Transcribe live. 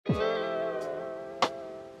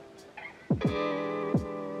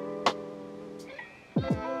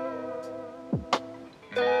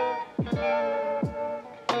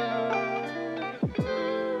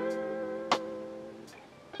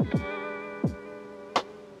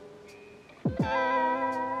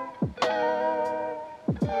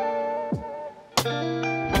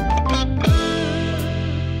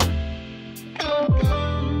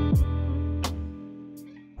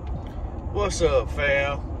What's up,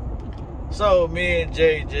 fam? So me and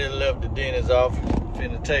Jay just left the dentist's office,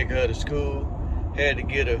 finna take her to school. Had to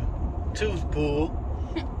get a tooth pulled.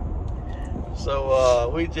 So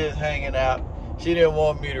we just hanging out. She didn't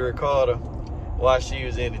want me to record her while she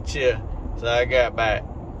was in the chair. So I got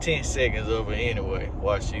about 10 seconds of her anyway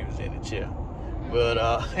while she was in the chair. But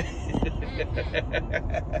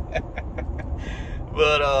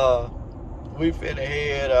we finna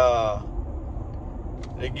head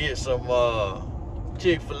to get some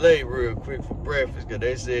Chick-fil-A real quick for breakfast, because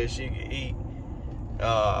they said she could eat.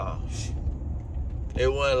 It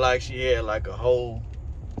wasn't like she had like a whole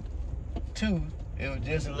tooth. It was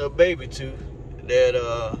just a little baby tooth that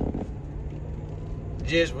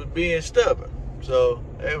just was being stubborn. So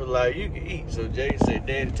they was like, you can eat. So Jay said,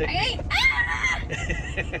 Daddy, take me.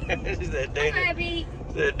 She said,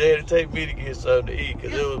 Daddy, take me to get something to eat,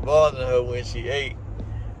 because it was bothering her when she ate.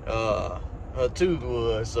 Her tooth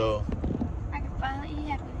was, so. I can finally eat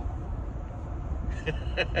happily.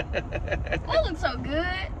 Oh, looks so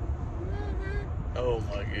good. Oh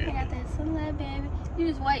my goodness. I got that salad, baby. You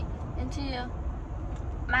just wait until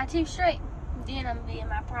my teeth straight. Then I'm gonna be in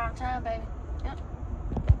my prime time, baby. Yep.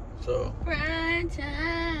 So. Prime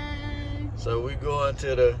time. So we going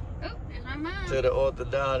to the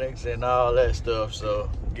orthodontics and all that stuff. So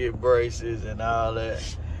get braces and all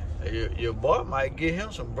that. Your boy might get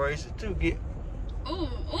him some braces too.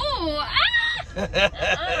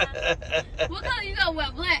 What color you gonna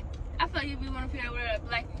wear? Black? I feel like you'd be one of people that wear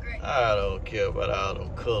black and gray. I don't care about all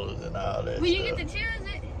them colors and all that When you stuff. get to choose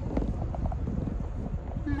it,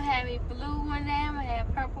 I'm gonna have it blue one day, I'm gonna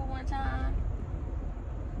have purple one time.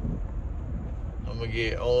 I'm gonna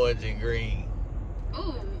get orange and green.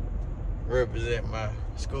 Ooh. Represent my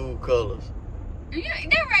school colors.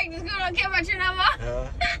 That right just don't care about you no more.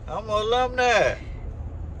 I'm an alumni.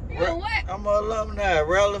 You know what? I'm an alumni.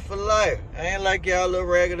 Rally for life. I ain't like y'all little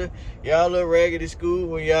raggedy school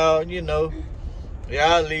when y'all, you know,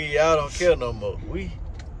 y'all leave, y'all don't care no more. We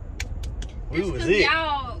was it.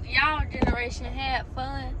 Y'all generation had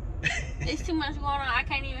fun. There's too much going on. I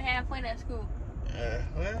can't even have fun at school.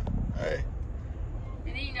 Well, hey.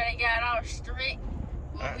 And then you know they got all strict.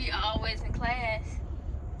 We always in class.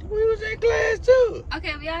 We was in class too.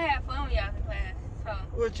 Okay, we all had fun when y'all was in class. So.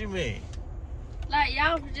 What you mean? Like,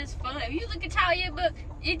 y'all was just fun. If you look at y'all yearbook,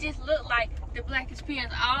 it just looked like the black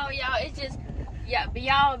experience. All y'all, it's just, but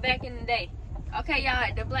y'all back in the day. Okay,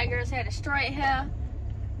 y'all, the black girls had the straight hair.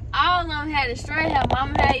 All of them had the straight hair.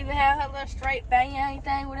 Mama even had her little straight bang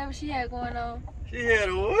thing, whatever she had going on. She had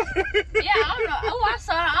a what? Yeah, I don't know. Oh, I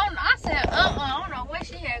saw her. I said, I don't know what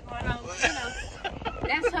she had going on. But, you know,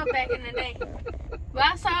 that's her back in the day. But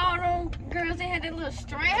I saw all them girls, they had that little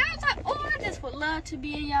straight hair. I was like, oh, I just would love to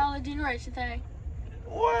be in y'all generation thing.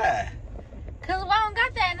 Why? Because I don't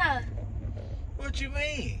got that now. What you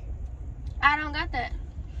mean? I don't got that.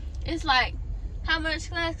 It's like, how much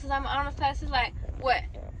class? Because I'm honest class. It's like, what,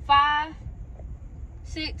 5,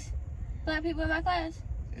 6 black people in my class?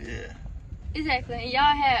 Yeah. Exactly. And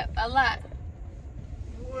y'all had a lot.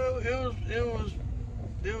 Well,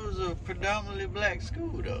 it was a predominantly black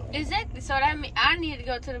school though. Exactly. So that means I need to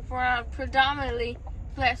go to the predominantly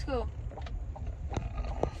black school.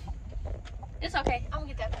 It's okay. I'm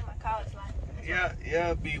gonna get that for my college life.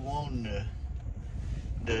 Y'all be wanting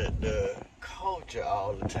the culture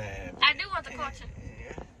all the time. I do want the culture.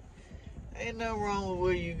 Yeah. Ain't nothing wrong with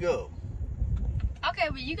where you go. Okay,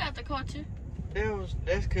 but you got the culture.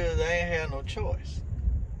 That's because I ain't had no choice.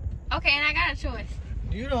 Okay, and I got a choice.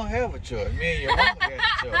 You don't have a choice. Me and your mama got a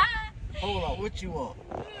choice. Hold on, what you want?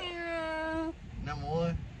 Yeah. Number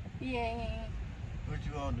 1? Yeah. What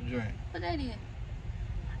you want to drink? What that is?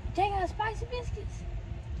 They got spicy biscuits.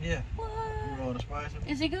 Yeah. What? You want a spicy one?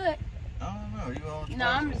 Is it good? I don't know. You want a spicy No,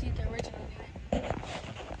 I'm just eat the original. Good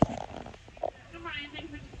morning. Thanks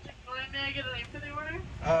for Chick-fil-A. May I get a name for the order?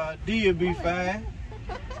 D will be fine.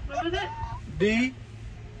 What was it? D.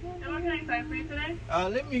 And what can I sign for you today?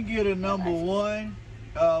 Let me get a number 1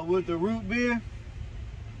 with the root beer.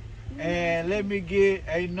 And let me get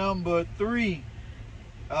a number 3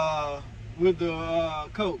 with the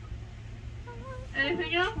Coke.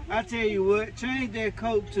 Anything else? I tell you what, change that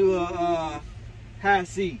Coke to a high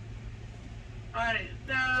C. Alright,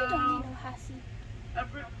 so... You don't need no high C. a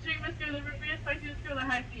chicken biscuit with a root beer, spicy biscuit with a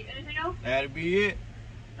high feet. Anything else? That'll be it.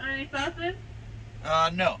 Any sauces?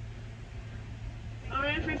 No.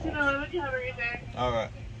 Alright, 1611. You have a great day. All right.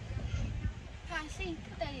 I see.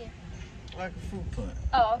 Put that in. Like a fruit punch.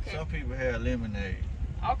 Oh, okay. Some people have lemonade.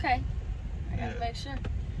 Okay. I gotta Yeah. make sure.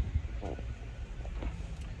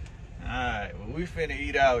 Alright, well we finna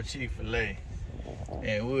eat our Chick-fil-A.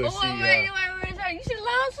 And we'll see y'all. Wait. You see the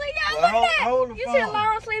long sleeve? Y'all Well, look at hold the that. You see the phone.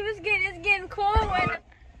 long sleeve? It's getting cool.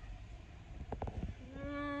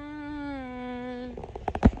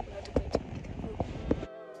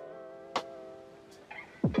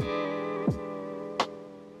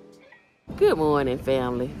 Good morning,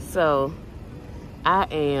 family. So I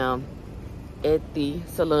am at the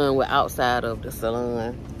salon. We're outside of the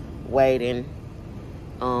salon waiting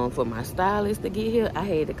for my stylist to get here. I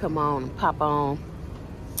had to come on and pop on.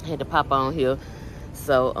 I had to pop on here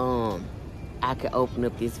so I could open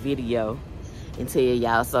up this video and tell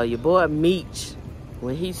y'all. So your boy Meech,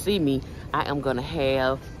 when he see me, I am gonna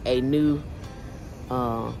have a new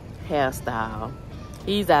hairstyle.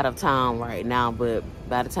 He's out of town right now, but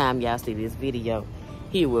by the time y'all see this video,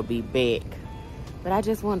 he will be back. But I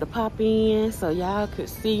just wanted to pop in so y'all could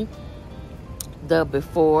see the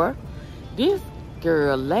before. This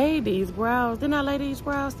girl laid these brows. Didn't I lay these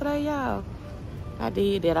brows today, y'all? I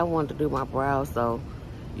did that. I wanted to do my brows, so,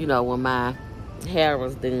 you know, when my hair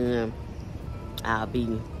was done, I'll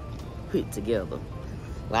be put together.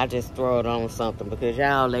 Well, I just throw it on something because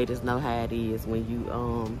y'all ladies know how it is when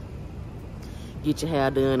you get your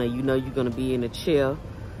hair done, or you know you're gonna be in a chair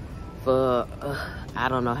for I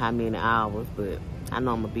don't know how many hours, but I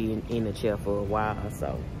know I'm gonna be in a chair for a while.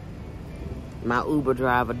 So my Uber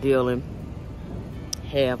driver Dylan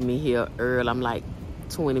have me here early. I'm like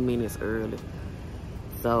 20 minutes early.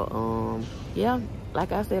 So yeah,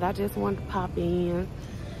 like I said, I just wanted to pop in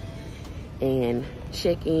and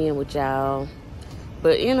check in with y'all.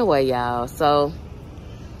 But anyway, y'all, so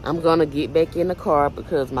I'm gonna get back in the car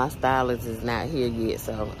because my stylist is not here yet.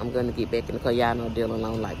 So I'm gonna get back in the car. Y'all know Dylan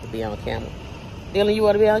don't like to be on camera. Dylan, you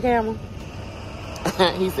wanna be on camera?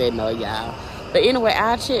 He said no, y'all. But anyway,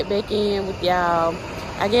 I'll check back in with y'all,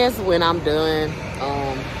 I guess when I'm done,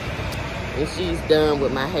 and she's done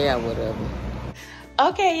with my hair, whatever.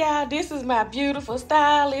 Okay, y'all, this is my beautiful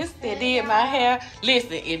stylist that did my hair.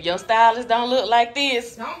 Listen, if your stylist don't look like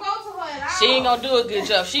this, Don't go to her at all. she ain't gonna do a good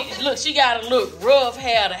job. She gotta look rough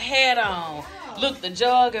hair, the hat on, look the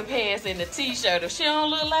jogging pants and the t-shirt. If she don't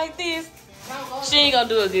look like this, she ain't gonna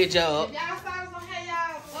do a good job. If y'all stars don't have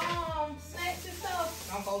y'all snacks and stuff,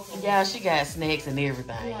 don't go to her. Y'all, she got snacks and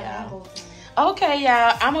everything, y'all. Okay,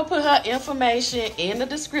 y'all, I'm gonna put her information in the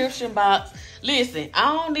description box. Listen,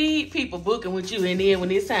 I don't need people booking with you, and then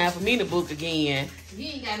when it's time for me to book again, You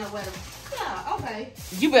ain't got nowhere to. Yeah, okay.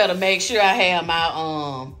 you better make sure I have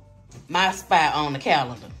my my spot on the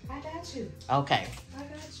calendar. I got you. Okay. I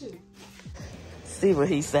got you. See what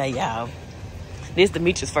he say, y'all. This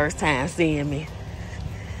Demetrius' first time seeing me.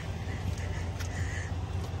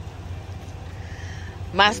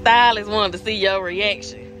 My stylist wanted to see your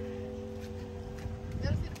reaction.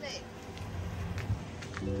 Let me see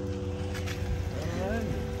the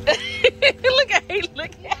back. Look at he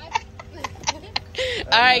look at.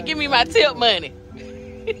 All right, give me my tip money.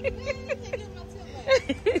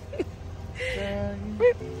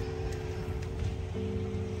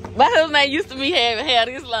 My husband ain't used to me having hair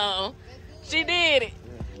this long. She did it.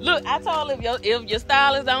 Look, I told her if your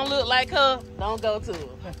stylist don't look like her, don't go to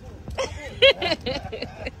her.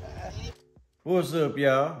 What's up,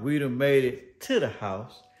 y'all? We done made it to the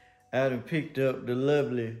house. I done picked up the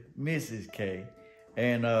lovely Mrs. K.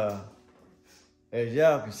 And as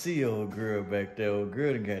y'all can see, old girl back there, old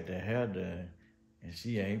girl done got the hair done. And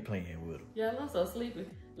she ain't playing with them. Y'all, I'm so sleepy.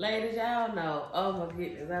 Ladies, y'all know, oh my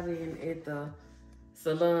goodness, I've been at the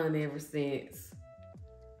salon ever since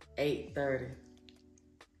 8:30.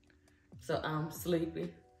 So I'm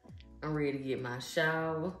sleepy. I'm ready to get my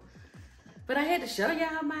shower. But I had to show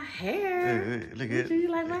y'all my hair. Hey, look at Do it.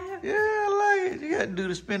 you like my hair? Yeah, I like it. You gotta do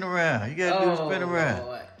the spin around. You gotta do the spin around.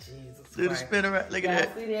 Lord, Jesus Do the Christ. spin around. Look Y'all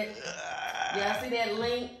at see that? Y'all see that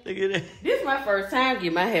link? Look at that. This is my first time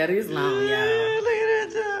getting my hair this long, y'all. Yeah, look at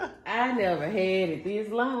that, y'all. I never had it this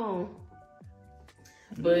long.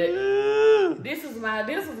 But Ooh. this was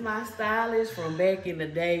my stylist from back in the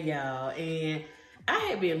day, y'all. And I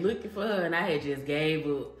had been looking for her and I had just gave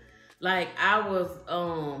up. Like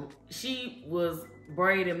she was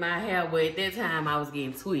braiding my hair, but at that time I was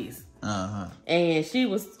getting twists. And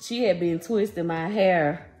she had been twisting my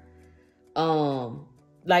hair,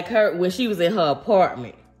 like her when she was in her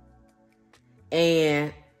apartment.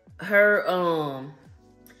 And her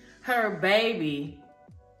baby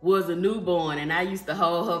was a newborn, and I used to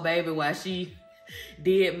hold her baby while she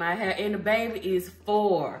did my hair. And the baby is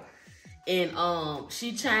 4. And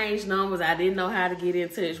she changed numbers. I didn't know how to get in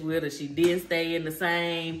touch with her. She didn't stay in the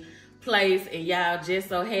same place. And y'all, just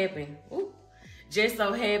so happened,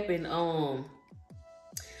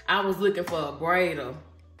 I was looking for a braider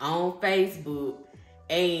on Facebook,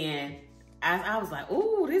 and I was like,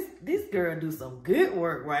 ooh, this girl do some good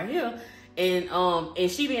work right here. And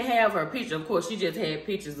she didn't have her picture. Of course, she just had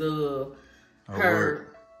pictures of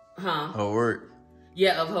her work.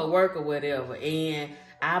 Yeah, of her work or whatever. And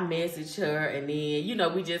I messaged her, and then, you know,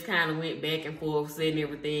 we just kind of went back and forth, setting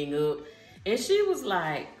everything up. And she was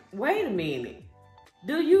like, wait a minute.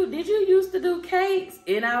 Did you used to do cakes?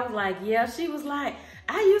 And I was like, yeah. She was like,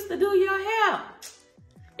 I used to do your hair.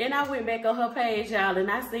 And I went back on her page, y'all, and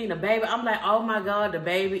I seen the baby. I'm like, oh my God, the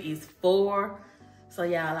baby is 4. So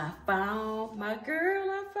y'all, I found my girl.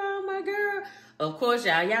 Of course,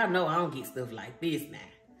 y'all know I don't get stuff like this now.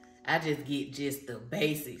 I just get the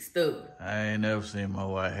basic stuff. I ain't never seen my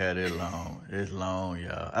wife hair that long. It's long,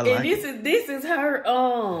 y'all. This is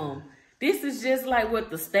her, this is just like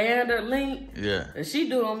what the standard length. Yeah. And she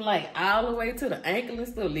do them like all the way to the ankle and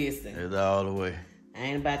still listen. It's all the way. I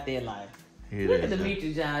ain't about that life. It Look is, at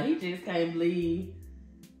Demetrius, y'all. He just can't believe.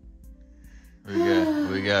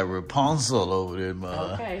 We got Rapunzel over there,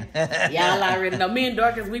 man. Okay. Y'all already know. Me and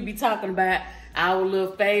Dorcas, we be talking about our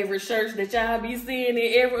little favorite shirts that y'all be seeing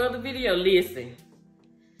in every other video. Listen.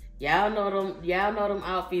 Y'all know them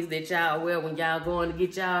outfits that y'all wear when y'all going to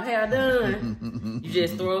get y'all hair done. You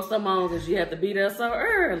just throw some on because you have to be there so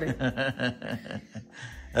early.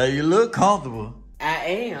 You look comfortable.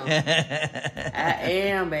 I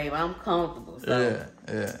am, babe. I'm comfortable. So.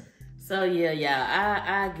 Yeah. So yeah, y'all,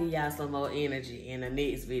 I'll give y'all some more energy in the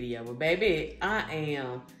next video. But baby, I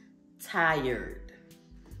am tired.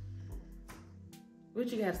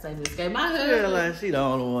 What you got to say, Miss K? My husband. Feel like she the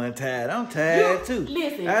only one tired. I'm tired too.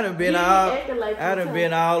 Listen, I done been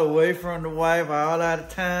all the way from the wife, all out of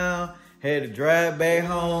town. Had to drive back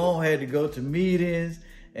home. Had to go to meetings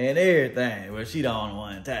and everything. But she the only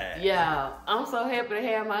one tired. Yeah, I'm so happy to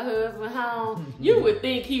have my husband home. You would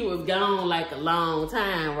think he was gone like a long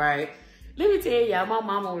time, right? Let me tell y'all, my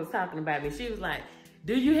mama was talking about me. She was like,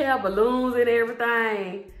 do you have balloons and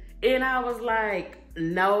everything? And I was like,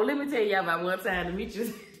 no. Let me tell y'all about one time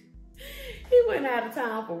Demetrius, he went out of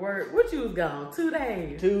town for work. What, you was gone? 2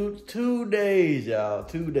 days? 2 days, y'all.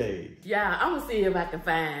 2 days. Yeah, I'm going to see if I can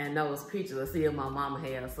find those pictures or see if my mama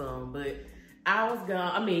had some. But I was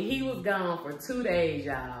gone. He was gone for 2 days,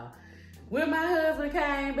 y'all. When my husband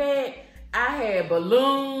came back, I had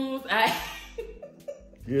balloons.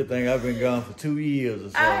 You think I've been gone for 2 years or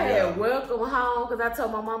something? I had welcome home because I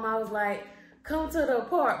told my mama, I was like, come to the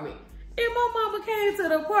apartment. And my mama came to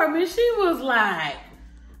the apartment. She was like,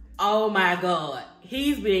 oh my God,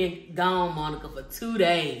 he's been gone, Monica, for 2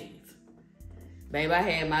 days. Babe, I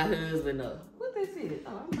had my husband up. What this is?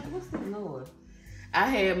 Oh, I'm like, what's the noise? I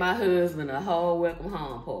had my husband a whole welcome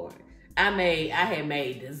home party. I had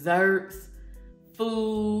made desserts,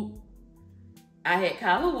 food. I had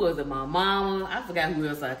called, who was it? My mama. I forgot who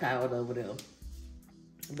else I called over there.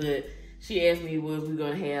 But she asked me, was I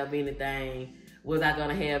gonna have anything for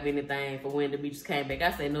when Demetrius came back? I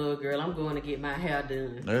said, no, girl, I'm going to get my hair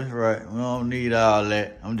done. That's right. We don't need all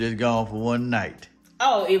that. I'm just gone for one night.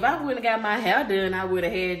 Oh, if I wouldn't have got my hair done, I would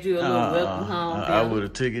have had you a little welcome home. I would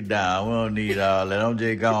have took it down. We don't need all that. I'm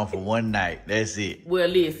just gone for one night. That's it. Well,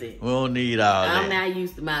 listen. We don't need all that. I'm not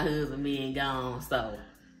used to my husband being gone, so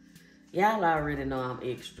y'all already know I'm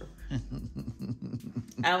extra.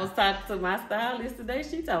 I was talking to my stylist today.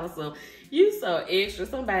 She told me, so you so extra.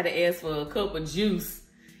 Somebody asked for a cup of juice,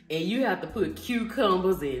 and you have to put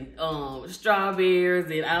cucumbers and strawberries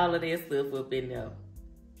and all of that stuff up in there.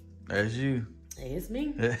 That's you. It's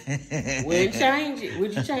me. Wouldn't change it.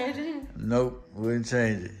 Would you change it? Nope, wouldn't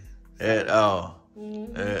change it at all.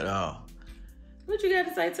 Mm-hmm. At all. What you got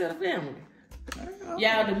to say to the family?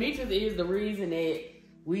 Y'all, Demetrius is the reason that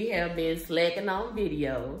we have been slacking on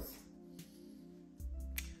videos.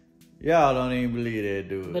 Y'all don't even believe that,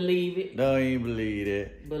 do it. Believe it. Don't even believe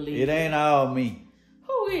that. Believe it. It ain't all me.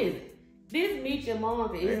 Who is it? This Meech and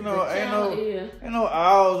Monica is ain't no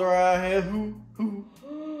owls around here. Who?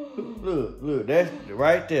 Look, that's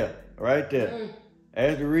right there.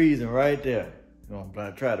 That's the reason right there. You're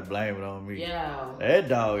gonna try to blame it on me. Yeah. That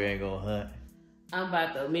dog ain't gonna hunt. I'm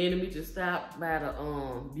about to, me and Demetrius stop by the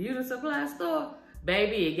beauty supply store.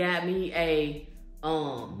 Baby, it got me a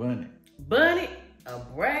bunny. A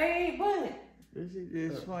braid bunny. This is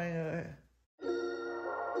just swing her hair.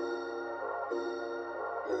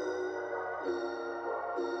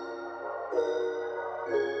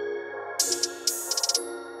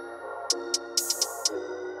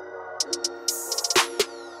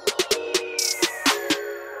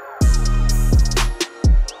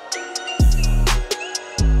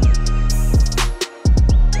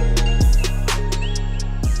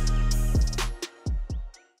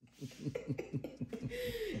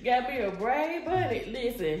 braid bunny.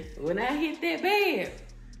 Listen, when I hit that bed,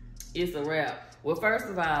 it's a wrap. Well, first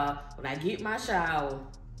of all, when I get my shower,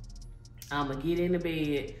 I'm going to get in the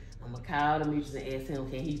bed. I'm going to call the Meech and ask him,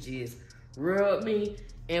 can he just rub me?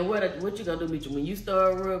 And what you going to do, Meech? When you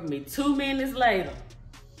start rubbing me, 2 minutes later,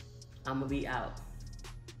 I'm going to be out.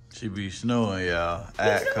 She be snowing, y'all.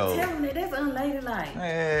 Act cold. Tell me that's unladylike.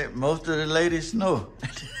 Man, most of the ladies snore.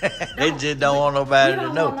 They just don't want nobody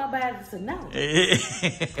to know. We don't want nobody to know.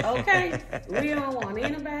 Okay? We don't want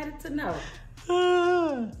anybody to know.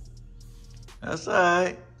 That's all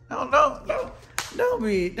right. Don't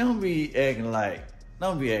be acting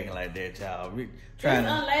like that, y'all. That's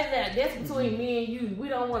unladylike. That's between me and you. We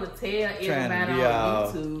don't want to tell everybody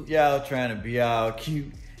on YouTube. Y'all trying to be all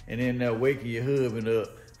cute and then waking your husband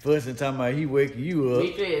up. First and talking about he waking you up,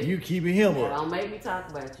 you keeping him up. Don't make me talk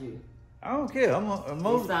about you. I don't care.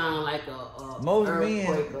 You sound like a most earthquake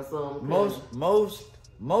men, or something.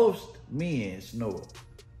 most men snore.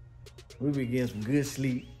 We be getting some good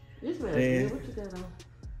sleep. This man, what you got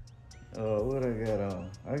on? What I got on?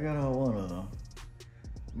 I got on one of them.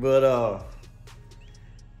 But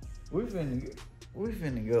we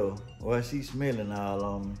finna go. While she smelling all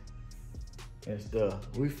on me and stuff.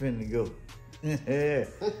 We finna go. We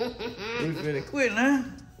finna quit now.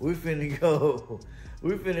 We finna go.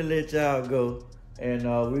 We finna let y'all go. And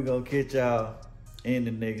we gonna catch y'all in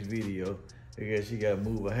the next video. Because she gotta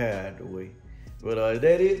move her hair out the way. But is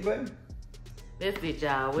that it, baby? That's it,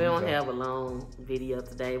 y'all. We don't have a long video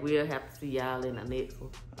today. We'll have to see y'all in the next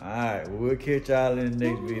one. Alright, well, we'll catch y'all in the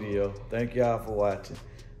next video. Thank y'all for watching.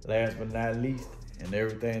 Last but not least, in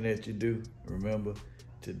everything that you do, remember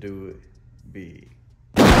to do it big.